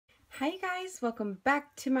Hi guys, welcome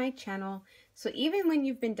back to my channel. So even when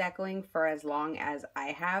you've been decoing for as long as I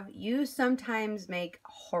have, you sometimes make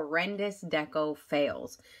horrendous deco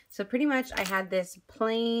fails. So pretty much I had this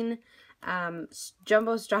plain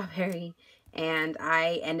jumbo strawberry and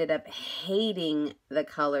I ended up hating the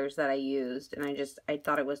colors that I used, and I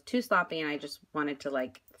thought it was too sloppy and I just wanted to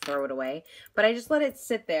like throw it away. But I just let it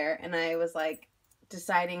sit there and I was like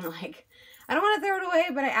deciding like I don't want to throw it away,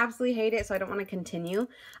 but I absolutely hate it, so I don't want to continue.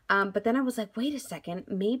 But then I was like, wait a second,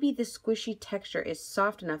 maybe the squishy texture is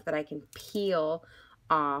soft enough that I can peel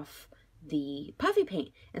off the puffy paint.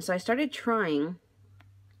 And so I started trying,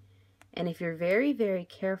 and if you're very, very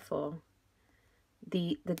careful,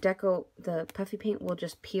 the puffy paint will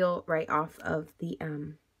just peel right off of the,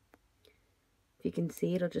 if you can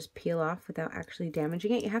see, it'll just peel off without actually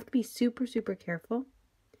damaging it. You have to be super, super careful.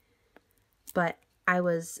 But I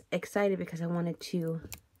was excited because I wanted to,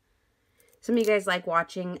 some of you guys like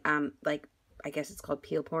watching, like, I guess it's called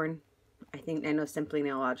peel porn. I know Simply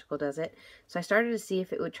Nailogical does it. So I started to see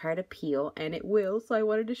if it would try to peel, and it will. So I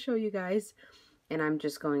wanted to show you guys, and I'm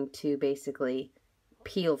just going to basically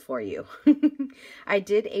peel for you. I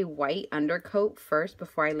did a white undercoat first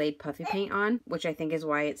before I laid puffy paint on, which I think is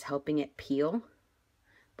why it's helping it peel.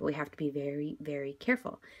 But we have to be very, very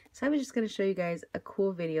careful. So I was just going to show you guys a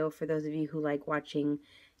cool video for those of you who like watching,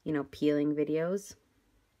 you know, peeling videos.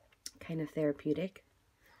 Kind of therapeutic.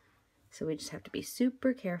 So we just have to be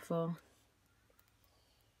super careful.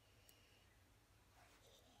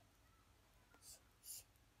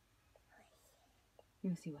 You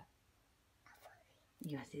want to see what?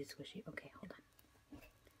 You want to see the squishy? Okay, hold on.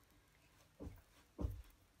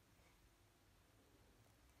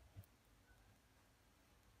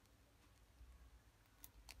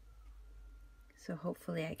 So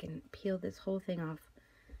hopefully I can peel this whole thing off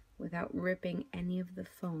without ripping any of the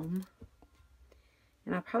foam.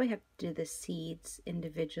 And I'll probably have to do the seeds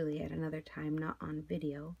individually at another time, not on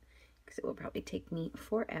video, because it will probably take me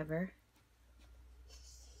forever.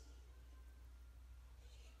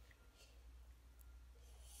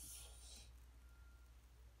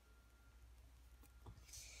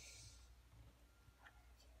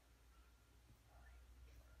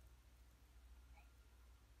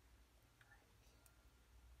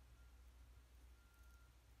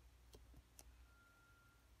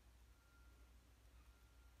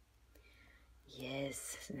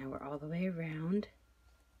 Yes, so now we're all the way around.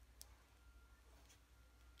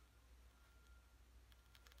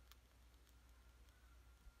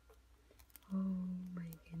 Oh my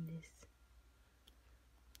goodness.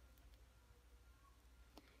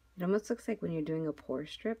 It almost looks like when you're doing a pour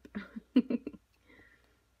strip.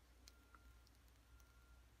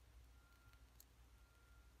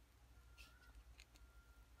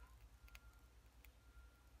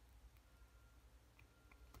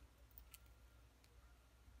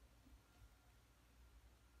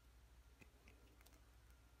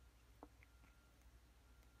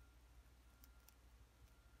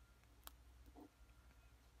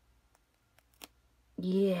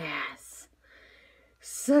 Yes.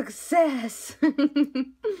 Success.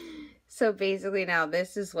 So basically now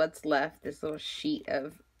this is what's left, this little sheet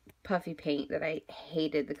of puffy paint that I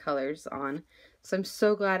hated the colors on. So I'm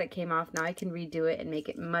so glad it came off. Now I can redo it and make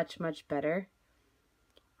it much, much better.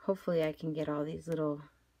 Hopefully I can get all these little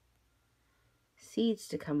seeds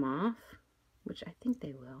to come off, which I think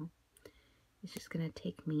they will. It's just going to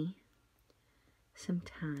take me some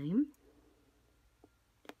time.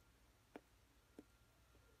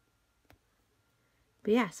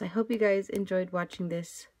 But yes, I hope you guys enjoyed watching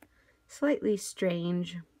this slightly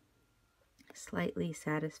strange, slightly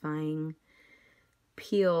satisfying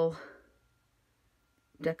peel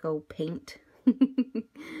deco paint. I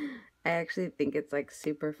actually think it's like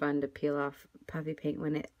super fun to peel off puffy paint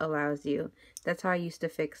when it allows you. That's how I used to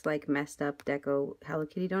fix like messed up deco Hello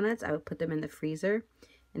Kitty donuts. I would put them in the freezer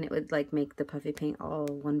and it would like make the puffy paint all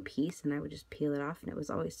one piece, and I would just peel it off, and it was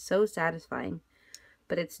always so satisfying.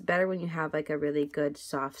 But it's better when you have like a really good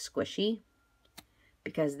soft squishy,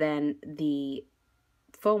 because then the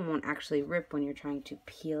foam won't actually rip when you're trying to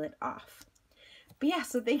peel it off. But yeah,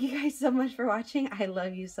 so thank you guys so much for watching. I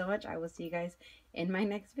love you so much. I will see you guys in my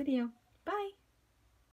next video.